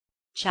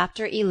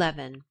Chapter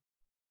 11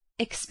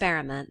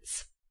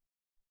 Experiments.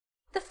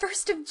 The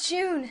 1st of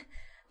June!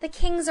 The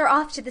Kings are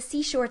off to the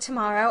seashore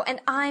tomorrow,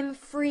 and I'm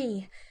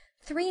free.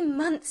 3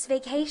 months'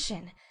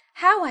 vacation.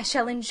 How I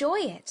shall enjoy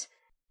it!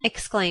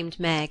 Exclaimed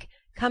Meg,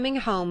 coming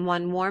home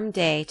one warm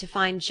day to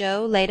find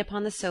Joe laid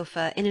upon the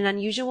sofa in an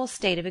unusual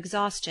state of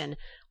exhaustion,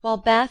 while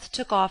Beth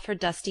took off her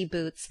dusty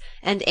boots,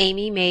 and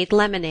Amy made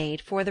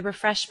lemonade for the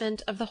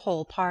refreshment of the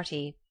whole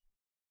party.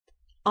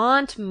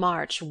 "Aunt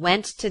March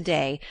went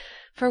to-day,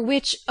 for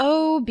which,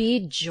 oh, be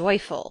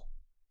joyful!"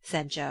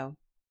 said Joe.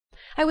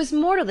 "I was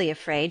mortally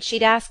afraid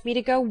she'd ask me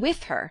to go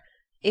with her.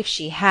 If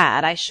she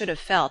had, I should have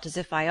felt as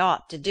if I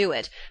ought to do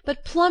it,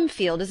 but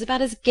Plumfield is about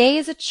as gay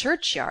as a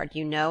churchyard,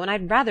 you know, and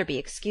I'd rather be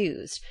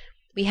excused.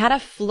 We had a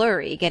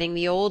flurry getting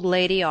the old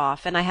lady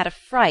off, and I had a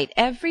fright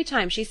every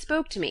time she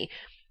spoke to me,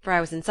 for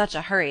I was in such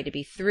a hurry to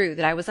be through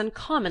that I was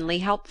uncommonly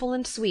helpful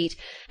and sweet,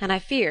 and I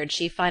feared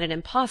she'd find it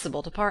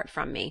impossible to part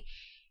from me.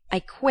 I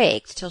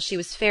quaked till she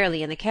was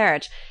fairly in the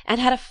carriage, and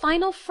had a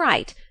final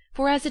fright,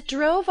 for as it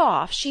drove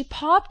off she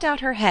popped out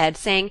her head,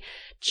 saying,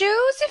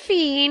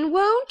 'Josephine,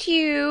 won't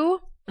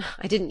you?'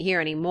 I didn't hear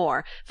any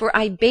more, for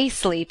I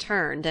basely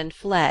turned and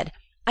fled.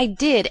 I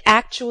did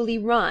actually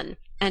run,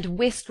 and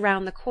whisked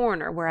round the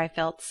corner where I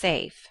felt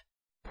safe."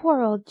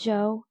 "Poor old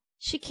Joe!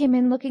 She came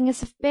in looking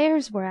as if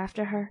bears were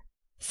after her,"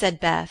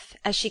 said Beth,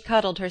 as she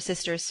cuddled her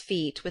sister's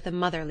feet with a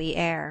motherly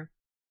air.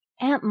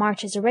 "Aunt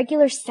March is a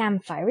regular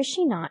samphire, is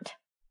she not?"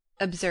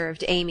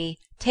 observed Amy,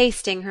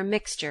 tasting her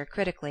mixture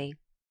critically.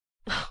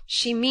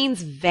 "She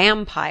means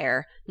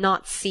vampire,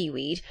 not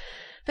seaweed.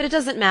 But it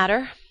doesn't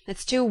matter.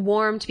 It's too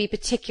warm to be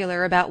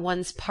particular about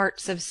one's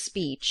parts of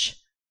speech,"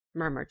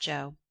 murmured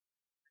Joe.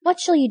 "What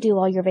shall you do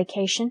all your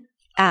vacation?"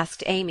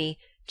 asked Amy,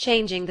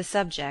 changing the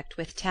subject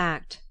with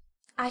tact.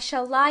 I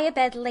shall lie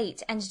abed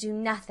late and do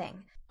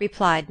nothing,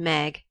 replied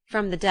Meg,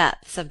 from the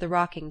depths of the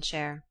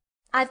rocking-chair.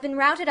 I've been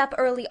routed up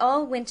early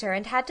all winter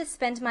and had to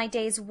spend my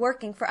days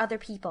working for other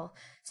people,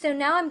 so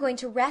now I'm going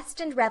to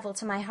rest and revel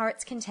to my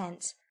heart's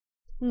content.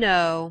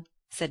 "No,"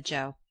 said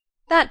Joe,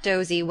 "that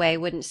dozy way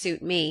wouldn't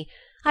suit me.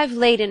 I've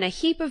laid in a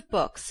heap of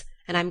books,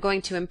 and I'm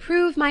going to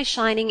improve my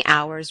shining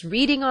hours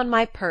reading on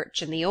my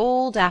perch in the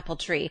old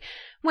apple-tree,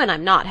 when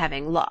I'm not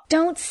having luck."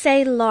 "Don't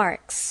say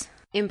larks,"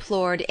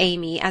 implored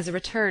Amy as a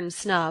return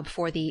snub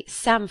for the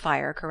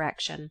samphire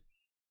correction.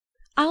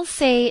 "I'll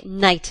say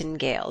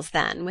nightingales,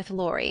 then, with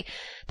Laurie.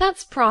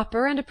 That's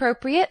proper and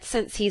appropriate,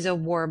 since he's a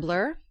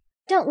warbler."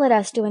 "Don't let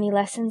us do any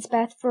lessons,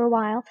 Beth, for a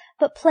while,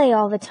 but play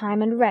all the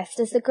time and rest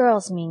as the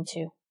girls mean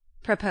to,"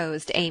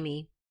 proposed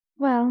Amy.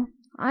 "Well,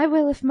 I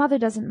will if mother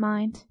doesn't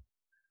mind.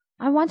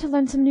 I want to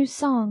learn some new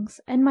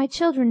songs, and my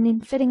children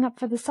need fitting up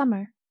for the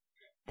summer.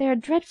 They are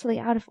dreadfully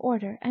out of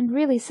order, and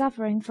really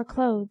suffering for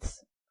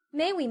clothes."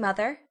 "May we,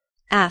 mother?"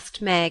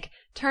 asked Meg,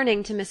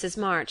 turning to Mrs.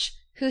 March,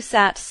 who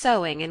sat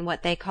sewing in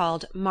what they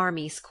called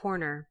Marmy's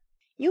corner.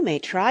 "You may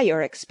try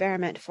your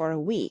experiment for a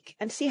week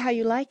and see how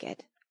you like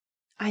it.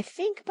 I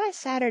think by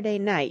Saturday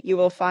night you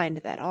will find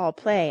that all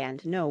play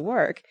and no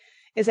work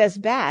is as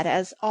bad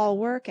as all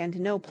work and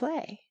no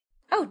play."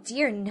 "Oh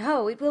dear,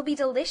 no, it will be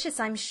delicious,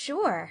 I'm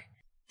sure,"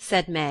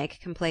 said Meg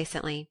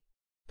complacently.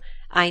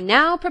 "I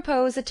now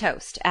propose a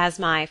toast, as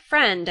my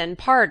friend and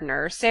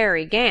pardner,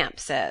 Sary Gamp,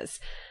 says.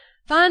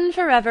 Fun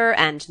forever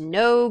and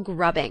no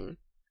grubbing,"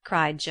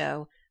 cried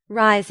Joe,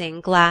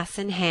 rising glass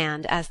in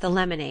hand as the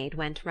lemonade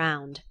went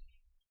round.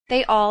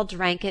 They all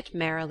drank it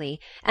merrily,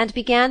 and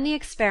began the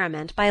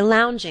experiment by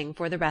lounging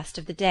for the rest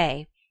of the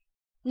day.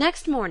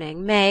 Next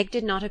morning Meg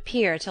did not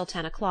appear till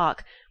 10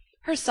 o'clock.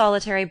 Her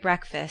solitary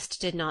breakfast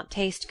did not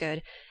taste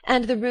good,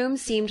 and the room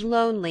seemed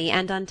lonely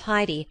and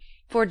untidy,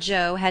 for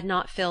Joe had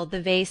not filled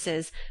the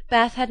vases,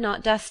 Beth had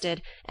not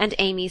dusted, and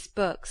Amy's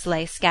books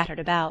lay scattered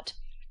about.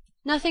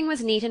 Nothing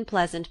was neat and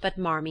pleasant but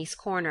Marmy's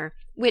corner,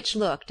 which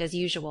looked as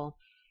usual.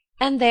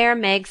 And there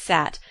Meg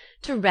sat,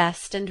 to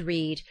rest and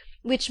read,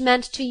 which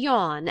meant to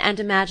yawn and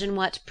imagine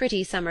what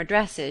pretty summer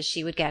dresses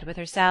she would get with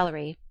her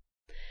salary.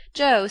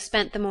 Joe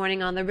spent the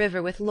morning on the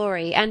river with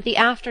Laurie, and the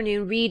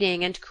afternoon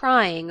reading and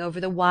crying over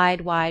the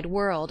wide, wide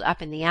world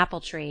up in the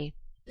apple-tree.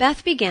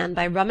 Beth began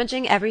by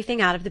rummaging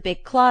everything out of the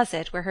big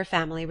closet where her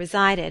family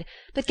resided,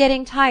 but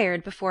getting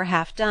tired before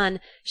half done,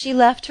 she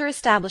left her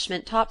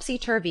establishment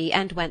topsy-turvy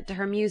and went to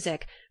her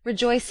music,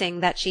 rejoicing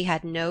that she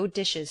had no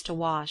dishes to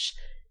wash.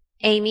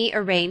 Amy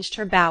arranged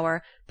her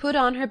bower, put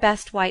on her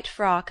best white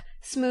frock,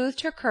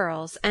 smoothed her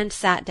curls, and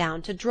sat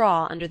down to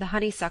draw under the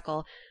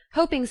honeysuckle,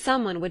 hoping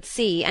someone would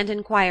see and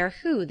inquire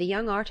who the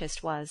young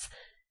artist was.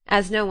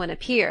 As no one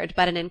appeared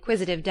but an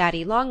inquisitive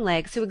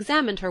Daddy-long-legs who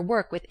examined her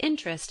work with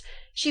interest,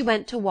 she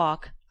went to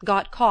walk,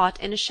 got caught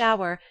in a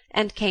shower,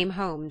 and came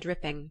home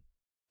dripping.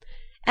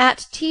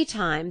 At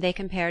tea-time they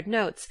compared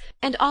notes,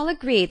 and all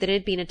agreed that it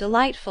had been a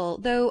delightful,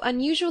 though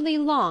unusually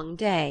long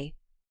day.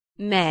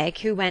 Meg,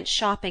 who went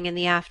shopping in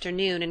the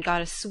afternoon and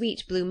got a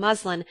sweet blue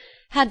muslin,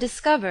 had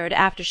discovered,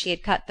 after she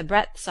had cut the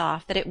breadths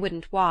off, that it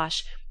wouldn't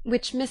wash,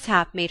 which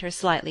mishap made her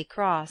slightly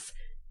cross.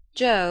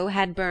 Joe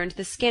had burned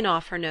the skin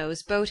off her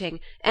nose boating,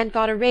 and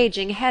got a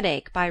raging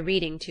headache by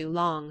reading too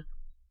long.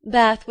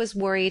 Beth was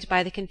worried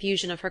by the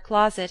confusion of her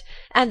closet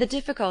and the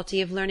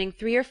difficulty of learning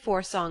 3 or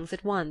 4 songs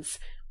at once,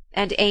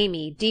 and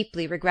Amy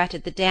deeply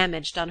regretted the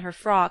damage done her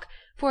frock,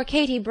 for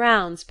Katy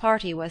Brown's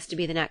party was to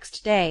be the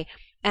next day,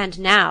 and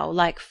now,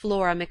 like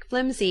Flora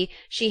McFlimsy,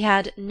 she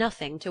had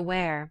nothing to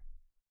wear.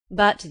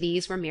 But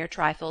these were mere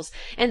trifles,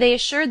 and they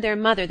assured their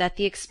mother that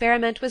the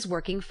experiment was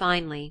working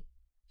finely.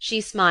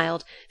 She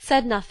smiled,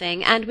 said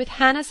nothing, and with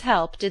Hannah's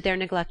help did their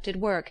neglected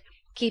work,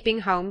 keeping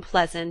home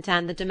pleasant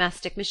and the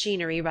domestic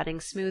machinery running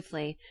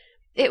smoothly.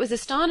 It was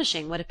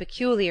astonishing what a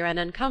peculiar and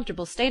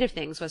uncomfortable state of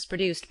things was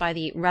produced by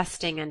the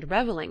resting and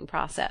revelling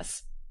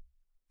process.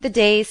 The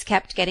days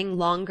kept getting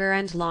longer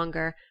and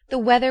longer, the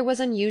weather was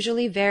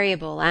unusually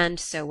variable, and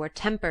so were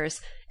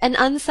tempers. An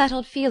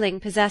unsettled feeling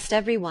possessed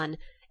everyone,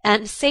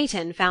 and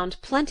Satan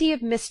found plenty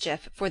of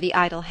mischief for the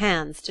idle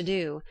hands to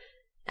do.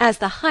 As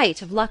the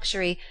height of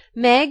luxury,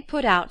 Meg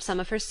put out some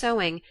of her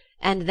sewing,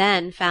 and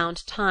then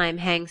found time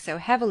hang so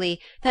heavily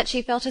that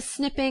she fell to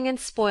snipping and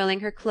spoiling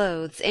her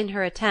clothes in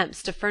her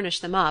attempts to furnish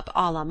them up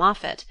à la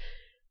Moffat.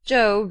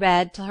 Jo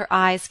read till her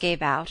eyes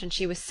gave out, and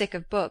she was sick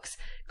of books,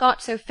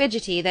 got so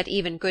fidgety that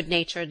even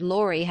good-natured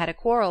Laurie had a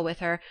quarrel with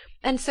her,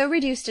 and so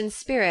reduced in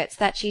spirits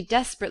that she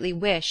desperately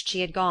wished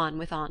she had gone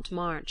with Aunt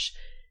March.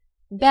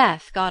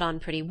 Beth got on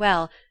pretty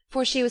well,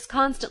 for she was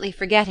constantly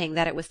forgetting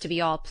that it was to be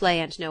all play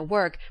and no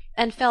work,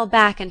 and fell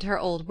back into her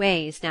old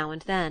ways now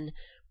and then.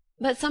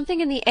 But something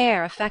in the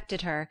air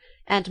affected her,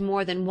 and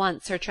more than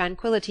once her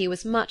tranquillity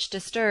was much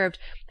disturbed,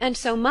 and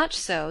so much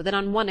so that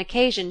on one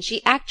occasion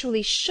she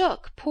actually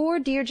shook poor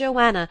dear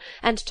Joanna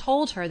and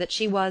told her that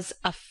she was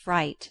a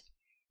fright.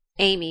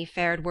 Amy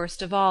fared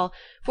worst of all,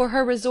 for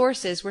her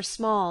resources were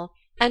small,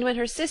 and when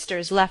her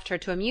sisters left her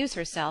to amuse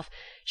herself,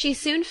 she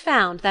soon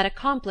found that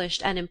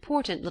accomplished and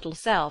important little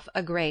self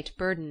a great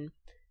burden.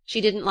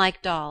 She didn't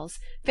like dolls,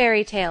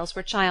 fairy tales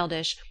were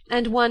childish,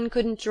 and one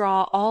couldn't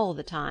draw all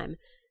the time.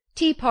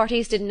 Tea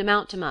parties didn't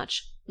amount to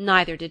much,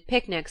 neither did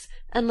picnics,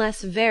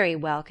 unless very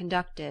well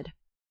conducted.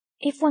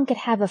 If one could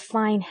have a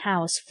fine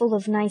house full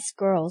of nice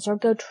girls, or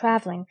go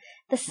travelling,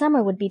 the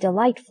summer would be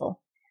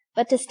delightful.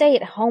 But to stay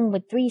at home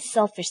with 3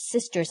 selfish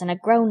sisters and a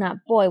grown-up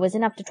boy was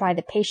enough to try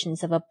the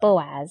patience of a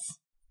Boaz,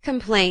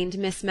 complained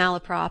Miss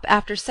Malaprop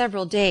after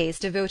several days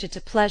devoted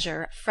to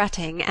pleasure,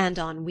 fretting, and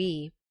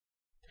ennui.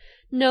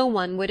 No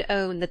one would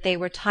own that they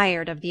were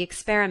tired of the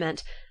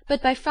experiment,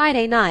 but by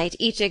Friday night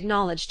each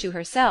acknowledged to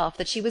herself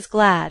that she was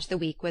glad the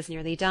week was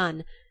nearly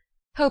done.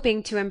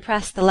 Hoping to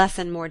impress the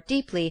lesson more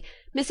deeply,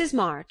 Mrs.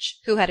 March,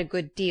 who had a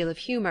good deal of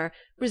humour,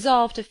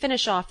 resolved to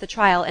finish off the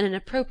trial in an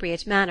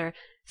appropriate manner,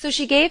 so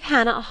she gave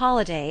Hannah a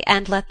holiday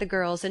and let the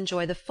girls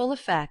enjoy the full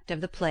effect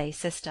of the play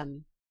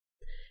system.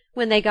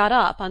 When they got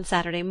up on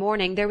Saturday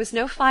morning there was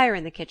no fire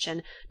in the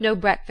kitchen, no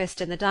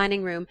breakfast in the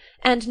dining-room,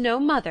 and no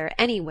mother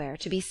anywhere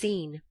to be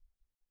seen.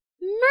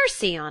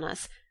 "Mercy on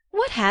us!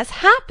 What has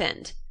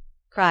happened?"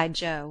 cried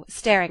Jo,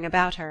 staring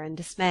about her in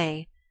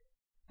dismay.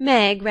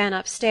 Meg ran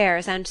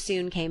upstairs and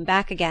soon came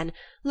back again,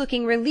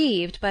 looking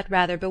relieved but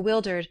rather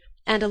bewildered,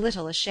 and a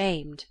little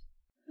ashamed.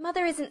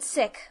 Mother isn't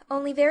sick,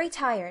 only very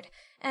tired,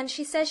 and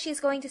she says she is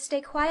going to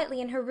stay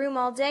quietly in her room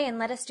all day and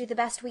let us do the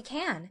best we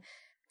can.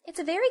 It's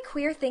a very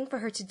queer thing for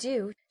her to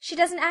do. She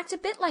doesn't act a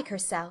bit like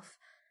herself.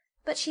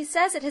 But she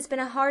says it has been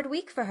a hard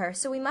week for her,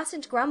 so we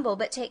mustn't grumble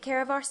but take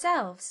care of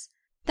ourselves.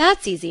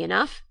 That's easy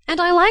enough, and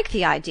I like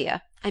the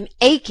idea. I'm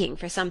aching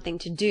for something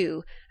to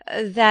do.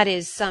 That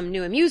is, some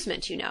new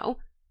amusement, you know,"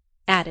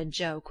 added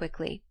Jo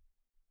quickly.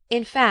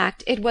 In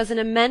fact, it was an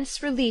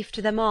immense relief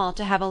to them all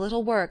to have a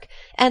little work,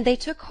 and they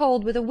took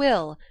hold with a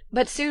will,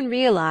 but soon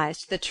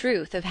realized the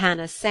truth of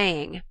Hannah's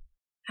saying,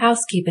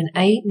 "Housekeeping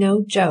ain't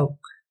no joke."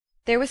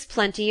 There was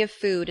plenty of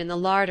food in the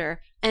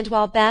larder, and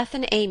while Beth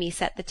and Amy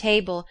set the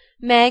table,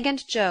 Meg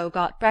and Jo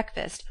got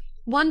breakfast,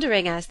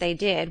 wondering as they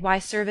did why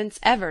servants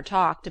ever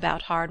talked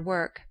about hard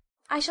work.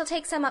 I shall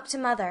take some up to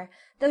Mother,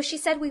 though she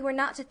said we were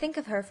not to think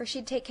of her, for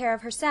she'd take care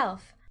of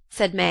herself,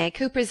 said Meg,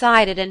 who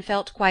presided and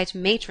felt quite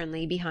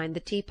matronly behind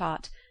the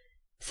teapot.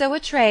 So a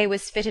tray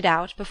was fitted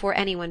out before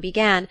anyone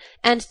began,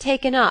 and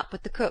taken up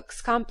with the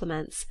cook's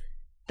compliments.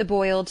 The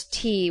boiled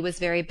tea was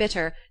very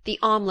bitter, the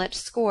omelette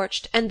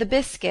scorched, and the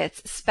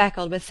biscuits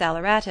speckled with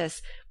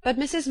saleratus, but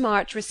Mrs.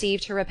 March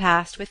received her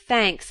repast with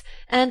thanks,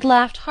 and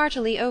laughed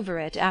heartily over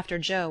it after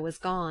Jo was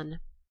gone.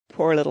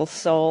 Poor little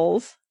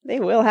souls! They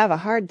will have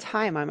a hard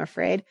time, I'm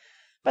afraid,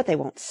 but they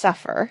won't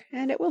suffer,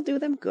 and it will do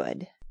them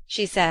good,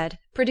 she said,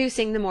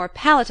 producing the more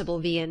palatable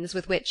viands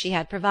with which she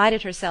had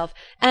provided herself,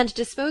 and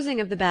disposing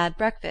of the bad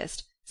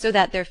breakfast, so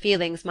that their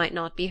feelings might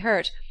not be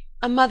hurt,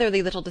 a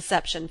motherly little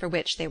deception for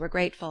which they were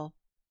grateful.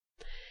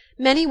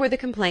 Many were the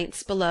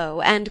complaints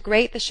below, and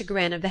great the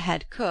chagrin of the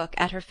head cook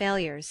at her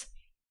failures.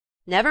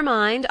 "Never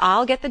mind,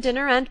 I'll get the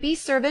dinner and be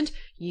servant.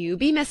 You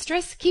be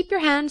mistress, keep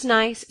your hands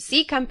nice,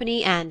 see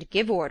company, and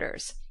give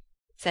orders,"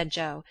 said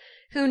Jo,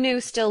 who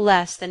knew still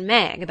less than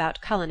Meg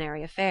about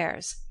culinary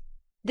affairs.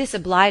 This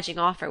obliging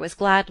offer was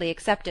gladly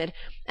accepted,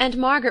 and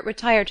Margaret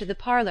retired to the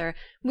parlour,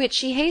 which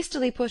she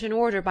hastily put in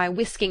order by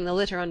whisking the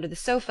litter under the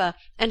sofa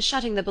and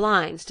shutting the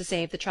blinds to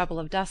save the trouble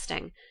of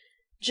dusting.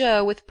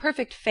 Jo, with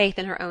perfect faith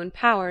in her own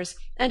powers,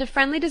 and a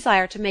friendly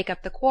desire to make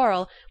up the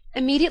quarrel,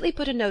 immediately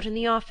put a note in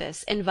the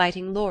office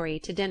inviting Laurie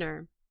to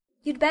dinner.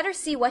 "You'd better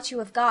see what you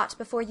have got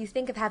before you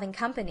think of having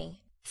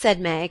company," said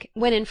Meg,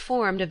 when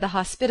informed of the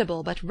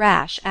hospitable but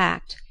rash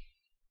act.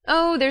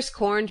 "Oh, there's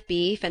corned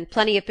beef and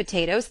plenty of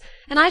potatoes,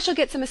 and I shall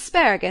get some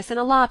asparagus and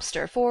a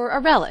lobster for a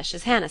relish,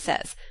 as Hannah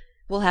says.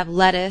 We'll have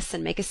lettuce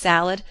and make a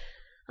salad.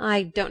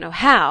 I don't know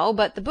how,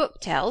 but the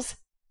book tells.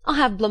 I'll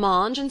have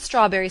blancmange and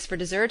strawberries for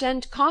dessert,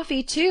 and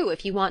coffee too,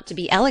 if you want to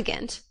be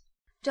elegant."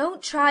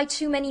 "Don't try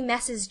too many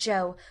messes,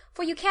 Jo,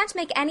 for you can't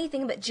make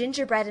anything but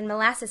gingerbread and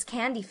molasses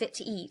candy fit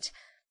to eat.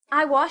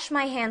 I wash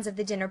my hands of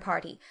the dinner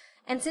party,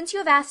 and since you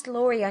have asked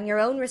Laurie on your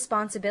own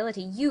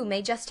responsibility, you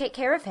may just take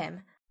care of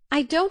him."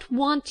 "I don't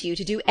want you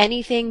to do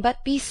anything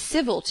but be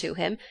civil to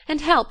him,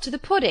 and help to the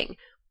pudding.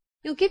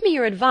 You'll give me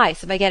your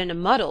advice if I get in a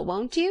muddle,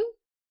 won't you?"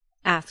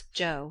 asked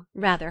Jo,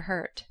 rather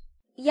hurt.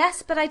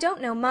 "Yes, but I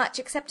don't know much,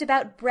 except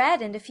about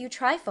bread and a few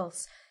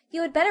trifles.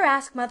 You had better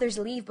ask Mother's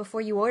leave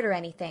before you order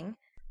anything,"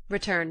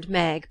 returned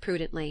Meg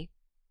prudently.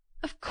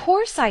 "Of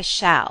course I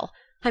shall.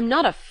 I'm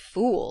not a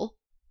fool."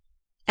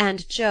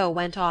 And Jo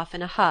went off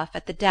in a huff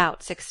at the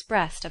doubts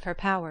expressed of her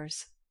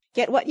powers.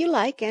 Get what you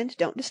like and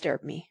don't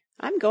disturb me.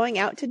 I'm going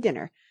out to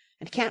dinner,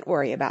 and can't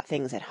worry about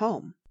things at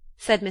home,"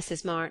 said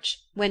Mrs. March,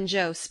 when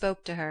Jo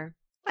spoke to her.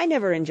 "I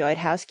never enjoyed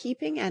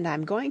housekeeping, and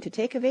I'm going to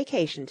take a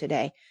vacation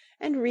today,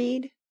 and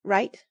read,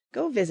 write,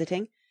 go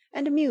visiting,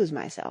 and amuse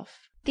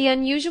myself." The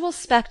unusual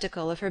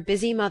spectacle of her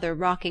busy mother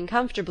rocking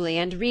comfortably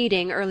and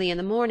reading early in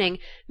the morning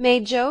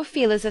made Jo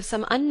feel as if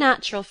some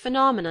unnatural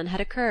phenomenon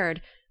had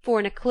occurred, for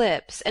an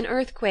eclipse, an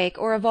earthquake,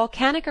 or a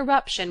volcanic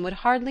eruption would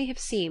hardly have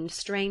seemed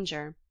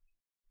stranger.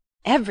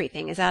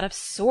 "Everything is out of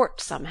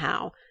sort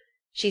somehow,"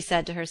 she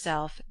said to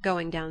herself,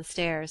 going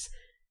downstairs.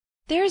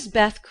 "There's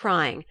Beth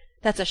crying.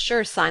 That's a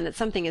sure sign that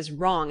something is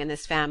wrong in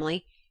this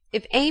family.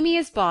 If Amy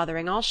is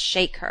bothering, I'll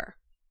shake her."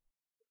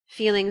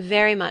 Feeling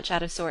very much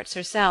out of sorts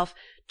herself,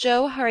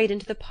 Jo hurried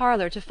into the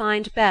parlour to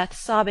find Beth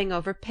sobbing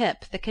over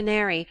Pip, the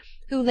canary,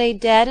 who lay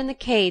dead in the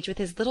cage with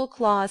his little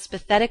claws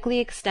pathetically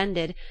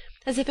extended,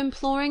 as if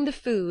imploring the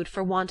food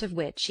for want of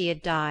which he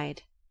had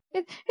died.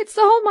 It's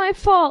all my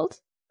fault.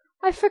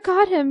 I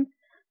forgot him.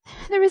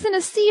 There isn't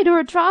a seed or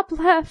a drop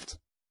left.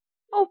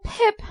 Oh,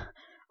 Pip!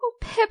 Oh,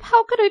 Pip,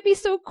 how could I be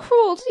so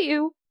cruel to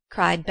you?"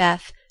 cried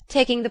Beth,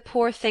 taking the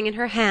poor thing in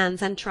her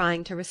hands and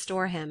trying to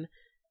restore him.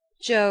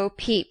 Jo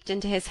peeped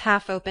into his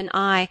half-open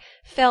eye,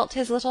 felt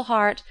his little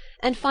heart,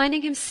 and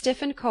finding him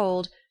stiff and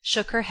cold,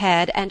 shook her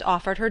head and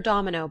offered her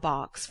domino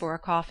box for a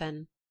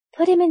coffin.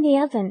 "Put him in the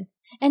oven,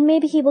 and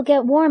maybe he will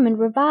get warm and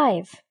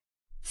revive,"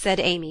 said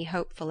Amy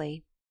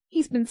hopefully.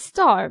 "He's been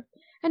starved,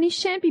 and he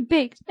shan't be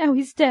baked now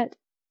he's dead.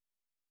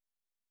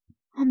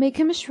 I'll make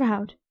him a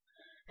shroud,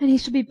 and he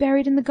shall be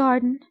buried in the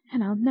garden,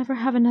 and I'll never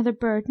have another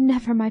bird,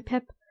 never, my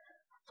Pip,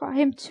 for I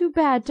am too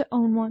bad to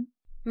own one,"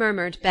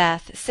 murmured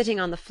Beth, sitting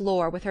on the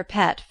floor with her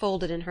pet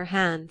folded in her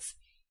hands.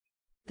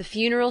 "The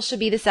funeral shall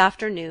be this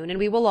afternoon, and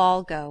we will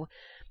all go.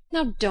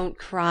 Now don't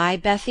cry,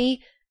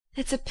 Bethy.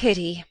 It's a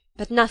pity,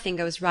 but nothing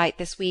goes right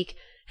this week,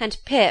 and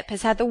Pip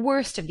has had the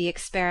worst of the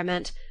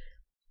experiment.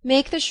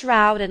 Make the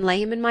shroud and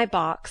lay him in my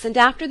box, and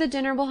after the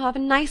dinner we'll have a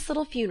nice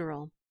little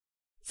funeral,"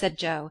 said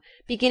Jo,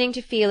 beginning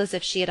to feel as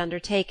if she had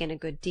undertaken a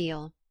good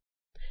deal.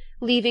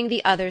 Leaving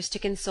the others to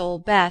console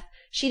Beth,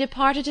 she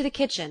departed to the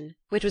kitchen,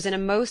 which was in a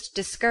most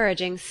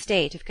discouraging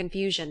state of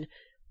confusion.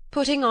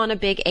 Putting on a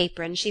big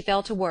apron, she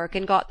fell to work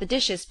and got the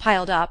dishes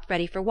piled up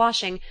ready for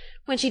washing,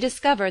 when she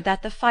discovered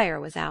that the fire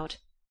was out.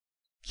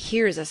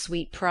 "Here's a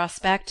sweet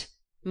prospect,"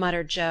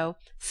 muttered Jo,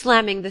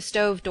 slamming the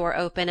stove door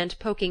open and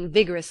poking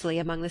vigorously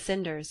among the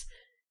cinders.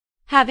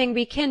 Having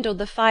rekindled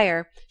the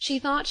fire, she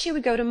thought she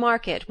would go to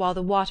market while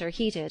the water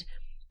heated.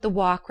 The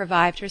walk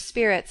revived her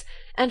spirits,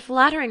 and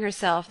flattering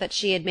herself that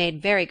she had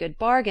made very good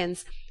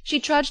bargains, she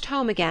trudged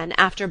home again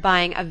after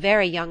buying a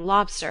very young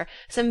lobster,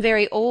 some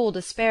very old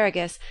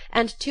asparagus,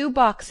 and 2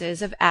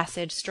 boxes of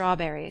acid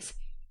strawberries.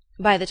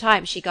 By the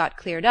time she got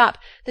cleared up,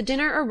 the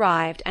dinner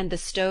arrived, and the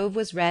stove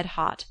was red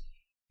hot.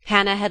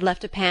 Hannah had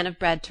left a pan of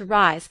bread to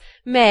rise,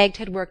 Meg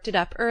had worked it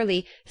up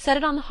early, set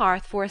it on the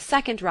hearth for a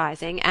second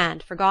rising,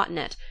 and forgotten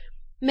it.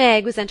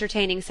 Meg was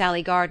entertaining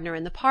Sally Gardner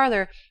in the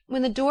parlour,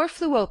 when the door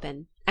flew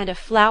open, and a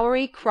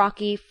floury,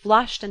 crocky,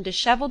 flushed, and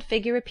dishevelled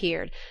figure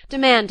appeared,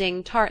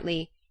 demanding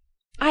tartly,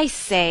 "I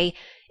say,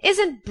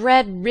 isn't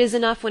bread riz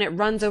enough when it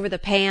runs over the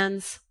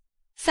pans?"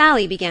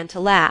 Sally began to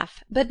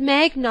laugh, but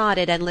Meg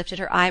nodded and lifted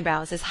her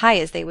eyebrows as high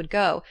as they would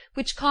go,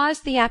 which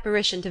caused the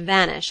apparition to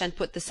vanish and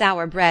put the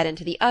sour bread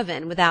into the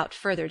oven without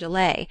further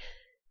delay.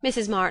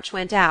 Mrs. March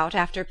went out,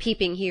 after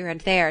peeping here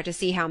and there to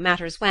see how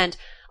matters went,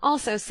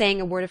 also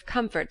saying a word of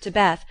comfort to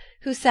Beth,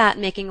 who sat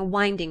making a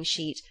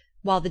winding-sheet,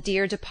 while the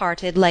dear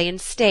departed lay in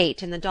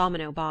state in the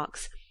domino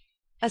box.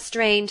 A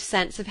strange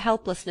sense of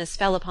helplessness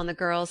fell upon the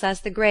girls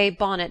as the grey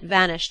bonnet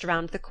vanished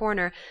round the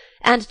corner,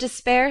 and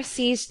despair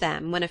seized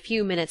them when a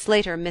few minutes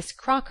later Miss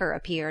Crocker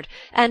appeared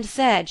and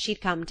said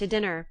she'd come to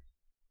dinner.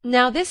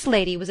 Now this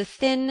lady was a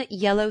thin,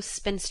 yellow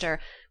spinster,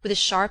 with a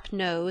sharp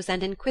nose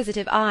and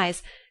inquisitive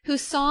eyes, who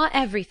saw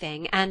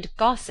everything and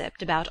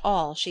gossiped about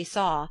all she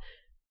saw.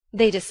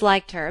 They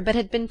disliked her, but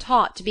had been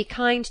taught to be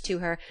kind to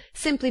her,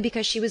 simply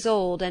because she was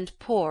old and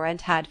poor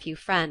and had few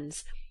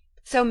friends.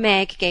 So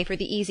Meg gave her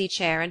the easy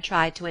chair and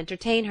tried to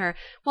entertain her,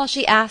 while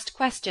she asked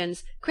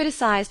questions,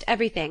 criticized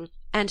everything,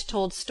 and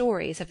told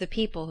stories of the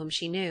people whom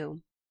she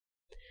knew.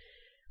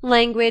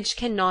 Language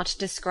cannot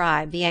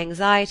describe the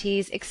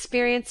anxieties,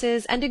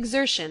 experiences, and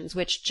exertions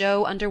which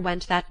Jo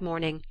underwent that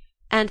morning,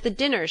 and the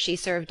dinner she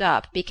served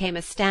up became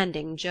a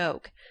standing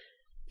joke.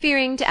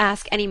 Fearing to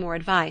ask any more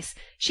advice,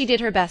 she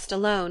did her best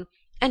alone,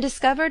 and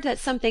discovered that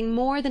something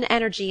more than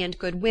energy and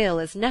good-will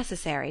is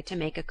necessary to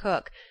make a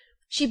cook.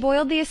 She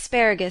boiled the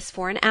asparagus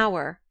for an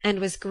hour, and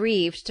was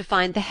grieved to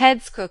find the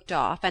heads cooked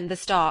off and the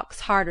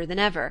stalks harder than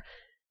ever.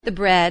 The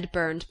bread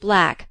burned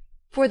black,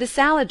 for the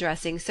salad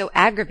dressing so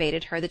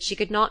aggravated her that she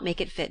could not make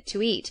it fit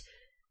to eat.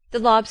 The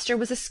lobster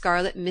was a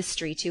scarlet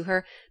mystery to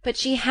her, but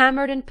she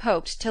hammered and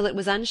poked till it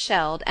was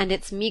unshelled and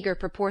its meagre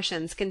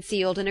proportions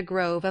concealed in a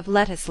grove of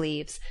lettuce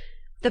leaves.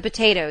 The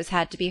potatoes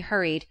had to be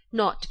hurried,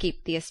 not to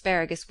keep the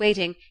asparagus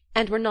waiting,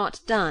 and were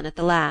not done at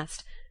the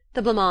last.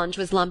 The blancmange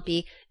was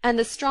lumpy, and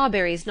the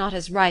strawberries not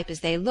as ripe as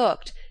they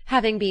looked,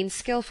 having been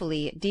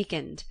skilfully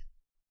deaconed.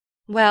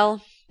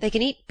 Well, they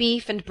can eat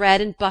beef and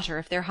bread and butter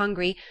if they're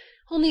hungry,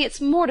 only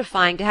it's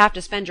mortifying to have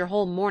to spend your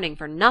whole morning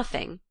for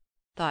nothing,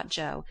 thought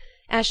Jo,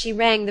 as she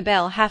rang the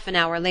bell half an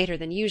hour later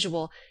than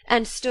usual,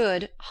 and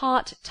stood,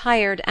 hot,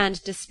 tired,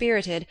 and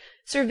dispirited,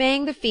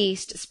 surveying the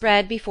feast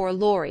spread before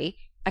Laurie,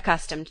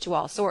 accustomed to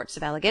all sorts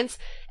of elegance,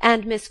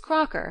 and Miss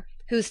Crocker,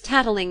 whose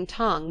tattling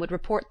tongue would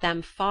report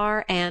them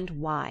far and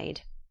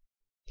wide.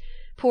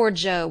 Poor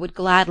Jo would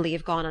gladly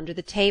have gone under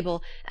the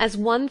table, as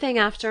one thing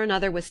after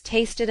another was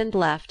tasted and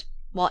left,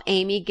 while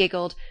Amy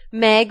giggled,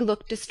 Meg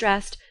looked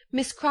distressed,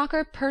 Miss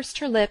Crocker pursed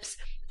her lips,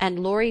 and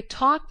Laurie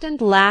talked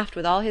and laughed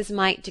with all his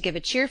might to give a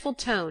cheerful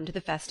tone to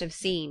the festive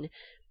scene.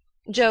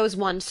 Jo's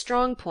one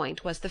strong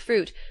point was the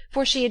fruit,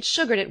 for she had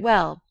sugared it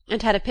well,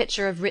 and had a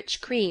pitcher of rich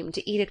cream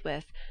to eat it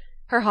with.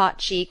 Her hot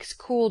cheeks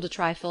cooled a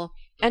trifle,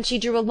 and she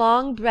drew a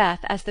long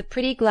breath as the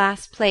pretty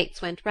glass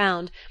plates went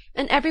round,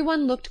 and every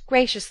one looked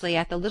graciously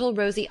at the little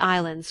rosy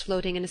islands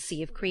floating in a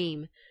sea of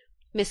cream.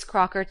 Miss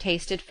Crocker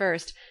tasted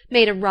first,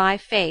 made a wry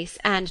face,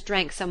 and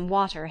drank some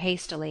water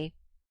hastily.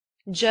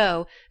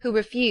 Jo, who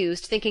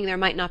refused, thinking there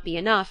might not be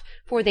enough,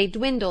 for they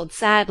dwindled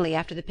sadly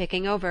after the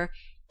picking over,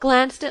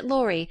 glanced at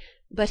Laurie,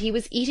 but he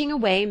was eating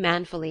away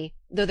manfully,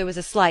 though there was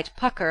a slight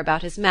pucker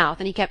about his mouth,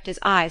 and he kept his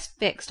eyes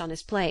fixed on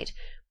his plate.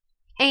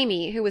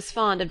 Amy, who was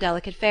fond of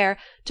delicate fare,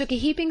 took a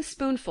heaping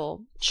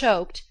spoonful,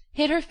 choked,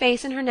 hid her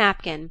face in her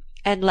napkin,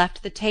 and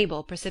left the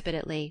table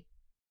precipitately.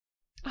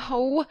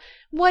 "Oh,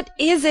 what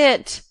is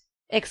it?"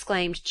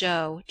 exclaimed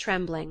Jo,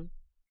 trembling.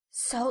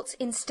 "Salt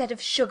instead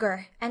of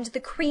sugar, and the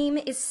cream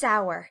is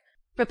sour,"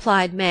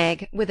 replied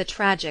Meg, with a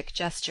tragic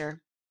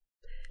gesture.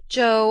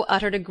 Jo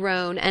uttered a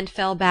groan and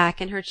fell back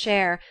in her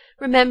chair,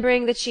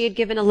 remembering that she had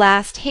given a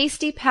last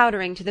hasty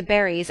powdering to the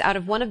berries out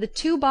of one of the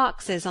 2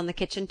 boxes on the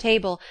kitchen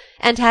table,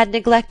 and had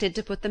neglected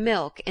to put the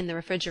milk in the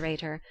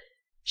refrigerator.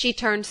 She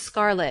turned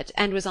scarlet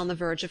and was on the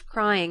verge of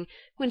crying,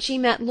 when she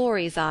met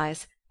Laurie's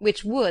eyes,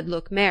 which would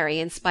look merry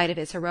in spite of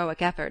his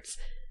heroic efforts.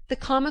 The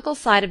comical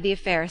side of the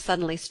affair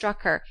suddenly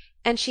struck her,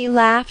 and she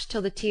laughed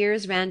till the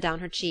tears ran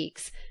down her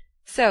cheeks.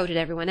 So did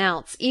everyone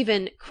else,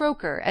 even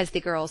Croker, as the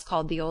girls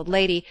called the old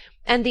lady,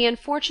 and the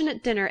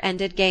unfortunate dinner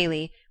ended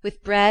gaily,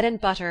 with bread and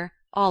butter,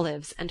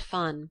 olives, and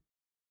fun.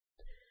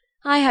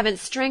 "I haven't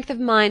strength of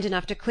mind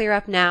enough to clear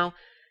up now,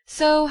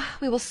 so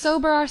we will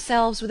sober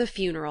ourselves with a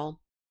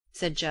funeral,"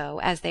 said Jo,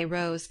 as they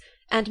rose,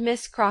 and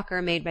Miss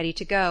Crocker made ready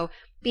to go,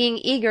 being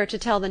eager to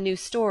tell the new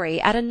story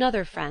at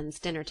another friend's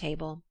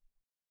dinner-table.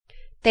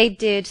 They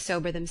did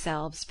sober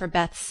themselves, for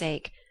Beth's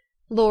sake.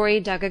 Laurie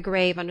dug a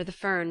grave under the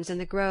ferns in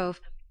the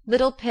grove.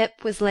 Little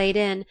Pip was laid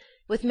in,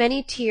 with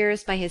many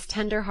tears by his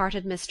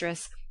tender-hearted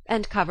mistress,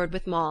 and covered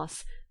with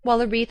moss, while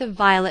a wreath of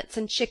violets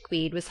and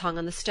chickweed was hung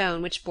on the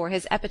stone which bore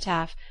his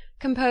epitaph,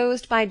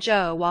 composed by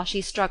Jo while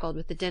she struggled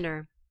with the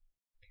dinner.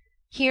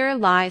 Here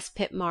lies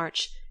Pip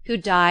March, who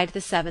died the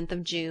 7th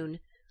of June,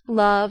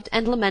 loved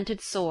and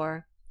lamented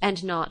sore,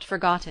 and not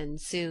forgotten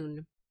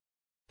soon.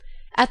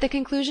 At the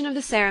conclusion of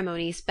the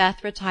ceremonies,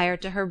 Beth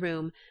retired to her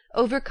room,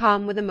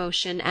 overcome with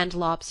emotion and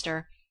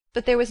lobster,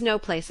 but there was no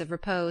place of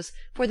repose,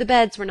 for the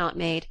beds were not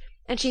made,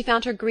 and she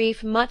found her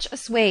grief much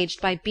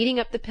assuaged by beating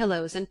up the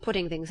pillows and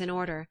putting things in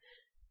order.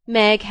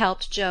 Meg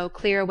helped Jo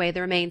clear away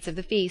the remains of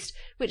the feast,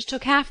 which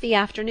took half the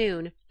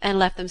afternoon, and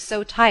left them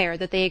so tired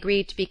that they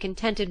agreed to be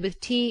contented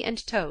with tea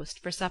and toast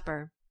for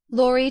supper.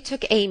 Laurie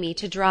took Amy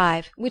to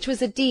drive, which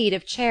was a deed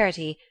of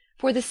charity,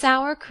 for the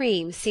sour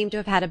cream seemed to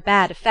have had a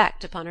bad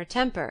effect upon her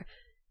temper.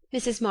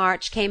 Mrs.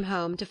 March came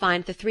home to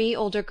find the 3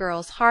 older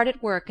girls hard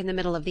at work in the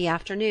middle of the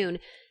afternoon,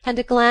 and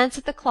a glance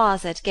at the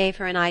closet gave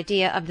her an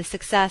idea of the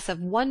success of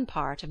one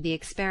part of the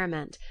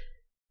experiment.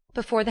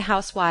 Before the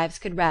housewives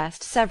could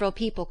rest, several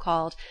people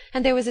called,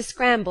 and there was a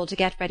scramble to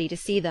get ready to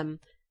see them.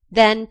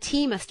 Then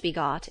tea must be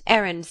got,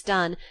 errands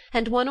done,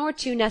 and one or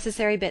two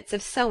necessary bits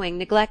of sewing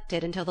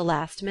neglected until the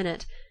last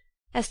minute.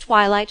 As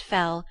twilight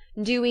fell,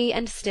 dewy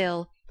and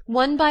still,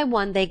 one by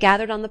one they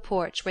gathered on the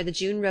porch where the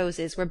June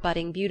roses were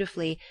budding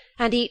beautifully,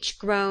 and each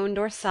groaned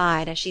or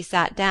sighed as she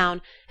sat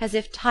down, as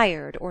if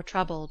tired or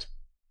troubled.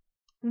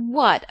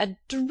 "What a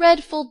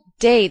dreadful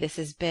day this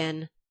has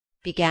been!"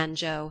 began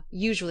Joe,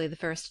 usually the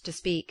first to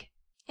speak.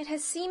 "It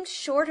has seemed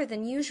shorter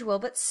than usual,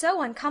 but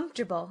so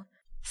uncomfortable,"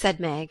 said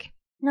Meg.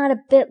 Not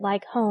a bit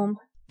like home,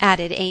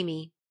 added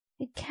Amy.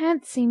 It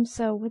can't seem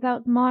so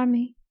without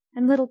Marmee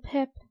and little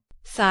Pip,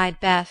 sighed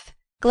Beth,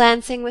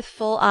 glancing with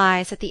full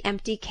eyes at the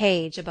empty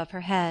cage above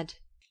her head.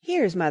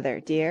 Here's mother,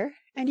 dear,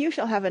 and you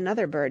shall have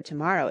another bird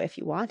tomorrow if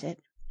you want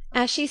it.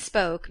 As she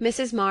spoke,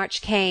 Mrs.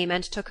 March came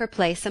and took her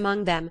place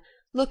among them,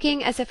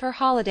 looking as if her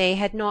holiday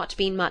had not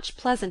been much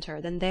pleasanter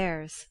than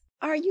theirs.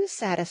 Are you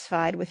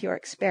satisfied with your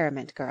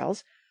experiment,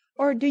 girls,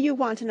 or do you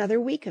want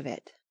another week of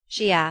it?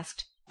 She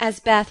asked, as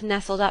Beth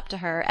nestled up to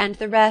her, and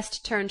the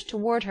rest turned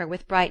toward her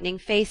with brightening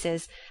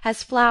faces,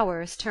 as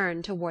flowers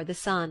turn toward the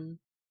sun.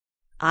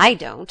 "I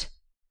don't,"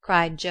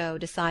 cried Joe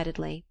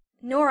decidedly.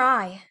 "Nor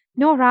I."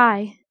 nor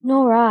I.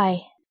 Nor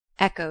I,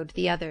 echoed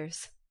the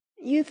others.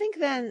 You think,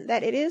 then,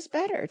 that it is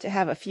better to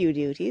have a few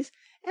duties,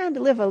 and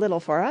live a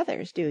little for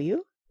others, do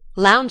you?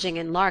 Lounging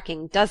and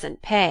larking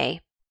doesn't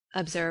pay,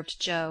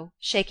 observed Joe,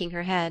 shaking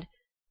her head.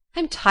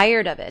 I'm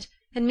tired of it,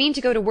 and mean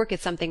to go to work at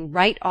something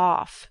right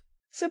off.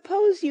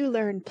 Suppose you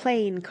learn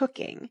plain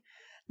cooking.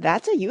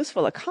 That's a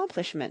useful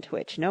accomplishment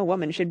which no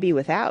woman should be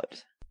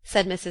without,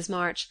 said Mrs.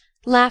 March,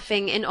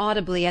 laughing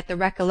inaudibly at the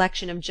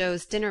recollection of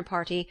Joe's dinner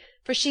party,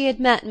 for she had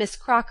met Miss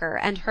Crocker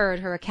and heard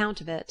her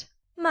account of it.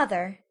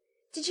 "Mother,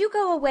 did you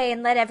go away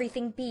and let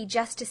everything be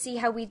just to see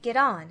how we'd get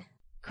on?"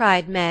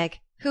 cried Meg,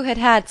 who had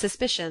had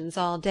suspicions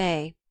all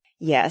day.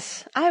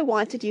 Yes, I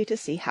wanted you to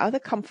see how the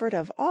comfort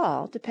of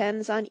all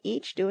depends on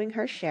each doing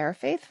her share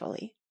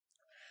faithfully.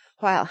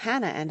 While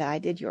Hannah and I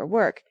did your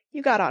work,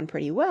 you got on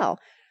pretty well,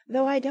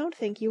 though I don't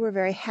think you were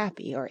very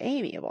happy or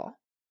amiable.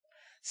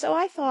 So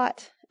I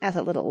thought, as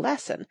a little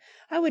lesson,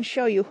 I would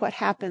show you what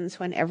happens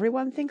when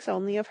everyone thinks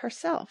only of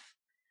herself.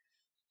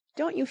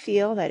 Don't you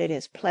feel that it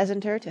is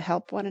pleasanter to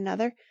help one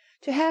another,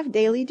 to have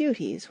daily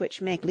duties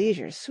which make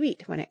leisure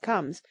sweet when it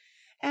comes,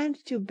 and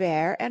to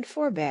bear and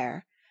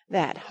forbear,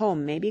 that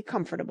home may be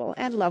comfortable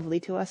and lovely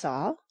to us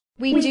all?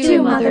 We We do,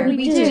 do, Mother, Mother, we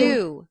we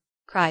do,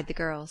 cried the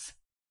girls.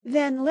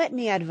 Then let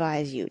me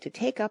advise you to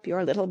take up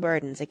your little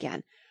burdens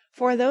again,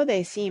 for though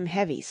they seem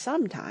heavy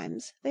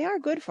sometimes, they are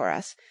good for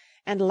us,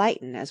 and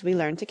lighten as we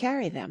learn to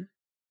carry them.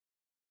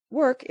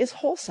 Work is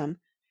wholesome,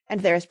 and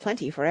there is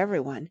plenty for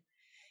everyone.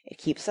 It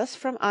keeps us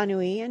from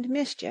ennui and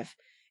mischief,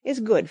 is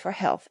good for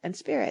health and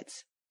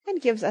spirits,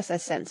 and gives us a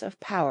sense of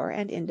power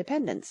and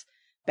independence,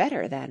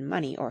 better than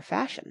money or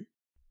fashion.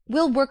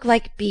 We'll work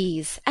like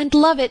bees, and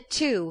love it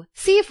too.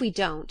 See if we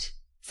don't,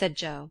 said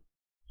Joe.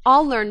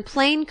 I'll learn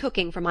plain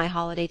cooking for my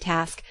holiday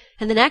task,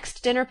 and the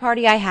next dinner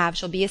party I have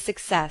shall be a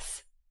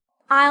success.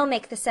 "I'll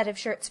make the set of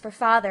shirts for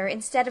father,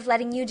 instead of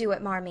letting you do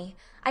it, Marmee.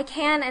 I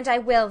can and I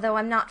will, though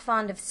I'm not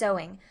fond of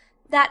sewing.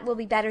 That will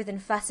be better than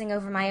fussing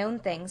over my own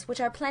things,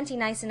 which are plenty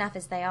nice enough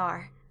as they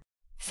are,"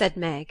 said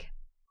Meg.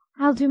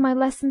 I'll do my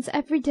lessons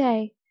every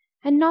day,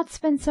 and not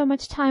spend so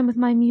much time with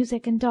my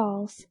music and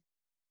dolls.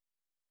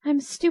 I'm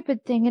a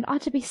stupid thing, and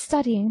ought to be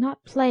studying,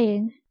 not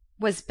playing,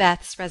 was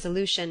Beth's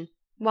resolution,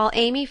 while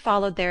Amy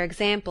followed their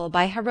example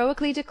by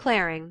heroically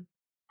declaring,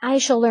 I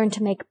shall learn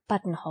to make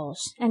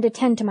buttonholes and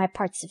attend to my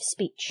parts of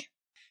speech.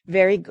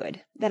 Very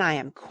good. Then I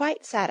am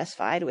quite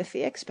satisfied with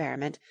the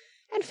experiment,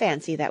 and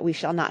fancy that we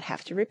shall not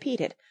have to repeat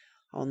it.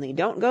 Only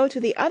don't go to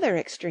the other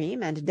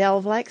extreme and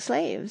delve like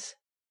slaves.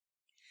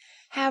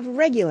 Have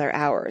regular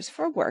hours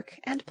for work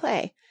and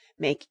play.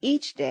 Make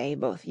each day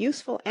both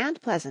useful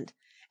and pleasant,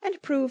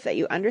 and prove that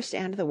you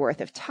understand the worth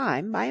of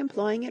time by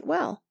employing it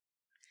well.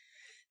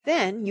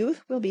 Then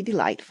youth will be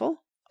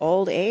delightful,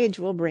 old age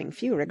will bring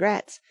few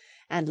regrets,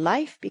 and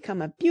life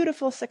become a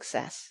beautiful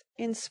success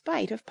in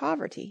spite of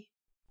poverty.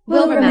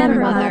 We'll remember,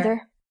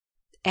 Mother.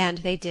 And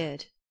they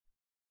did.